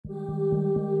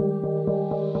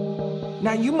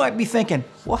Now you might be thinking,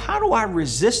 well, how do I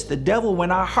resist the devil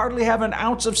when I hardly have an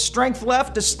ounce of strength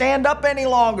left to stand up any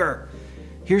longer?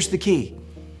 Here's the key.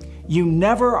 You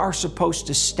never are supposed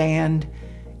to stand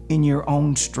in your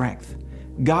own strength.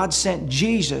 God sent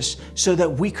Jesus so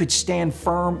that we could stand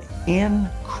firm in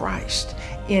Christ,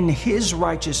 in His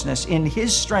righteousness, in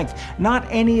His strength, not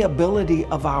any ability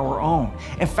of our own.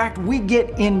 In fact, we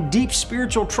get in deep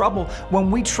spiritual trouble when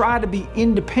we try to be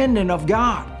independent of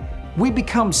God. We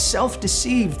become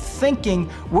self-deceived,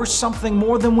 thinking we're something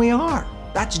more than we are.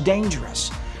 That's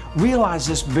dangerous. Realize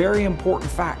this very important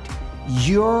fact.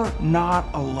 You're not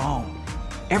alone.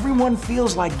 Everyone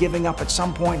feels like giving up at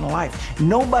some point in life.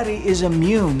 Nobody is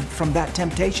immune from that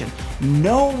temptation.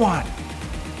 No one.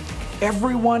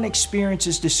 Everyone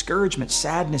experiences discouragement,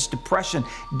 sadness, depression,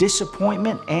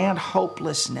 disappointment, and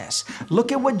hopelessness.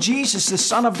 Look at what Jesus, the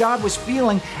Son of God, was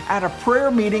feeling at a prayer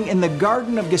meeting in the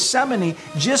Garden of Gethsemane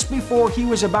just before He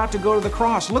was about to go to the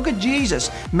cross. Look at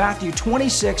Jesus, Matthew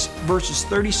 26, verses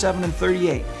 37 and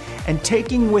 38. And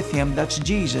taking with Him, that's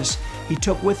Jesus, He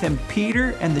took with Him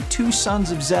Peter and the two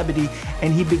sons of Zebedee,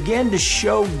 and He began to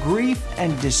show grief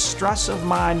and distress of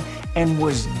mind and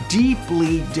was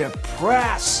deeply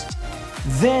depressed.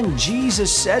 Then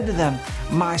Jesus said to them,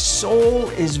 "My soul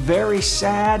is very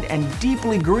sad and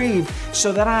deeply grieved,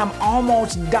 so that I am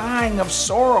almost dying of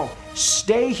sorrow.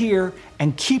 Stay here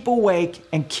and keep awake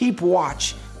and keep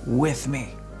watch with me."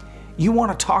 You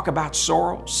want to talk about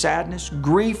sorrow, sadness,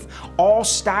 grief, all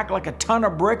stacked like a ton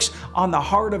of bricks on the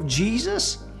heart of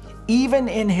Jesus? Even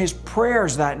in His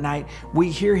prayers that night,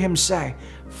 we hear Him say,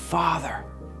 "Father,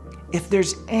 if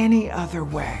there's any other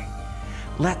way,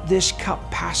 let this cup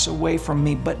pass away from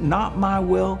me, but not my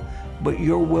will, but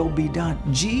your will be done."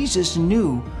 Jesus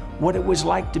knew what it was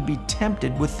like to be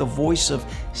tempted with the voice of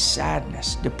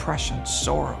sadness, depression,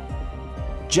 sorrow,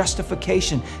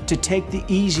 justification to take the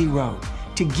easy road,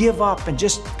 to give up and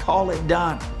just call it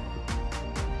done.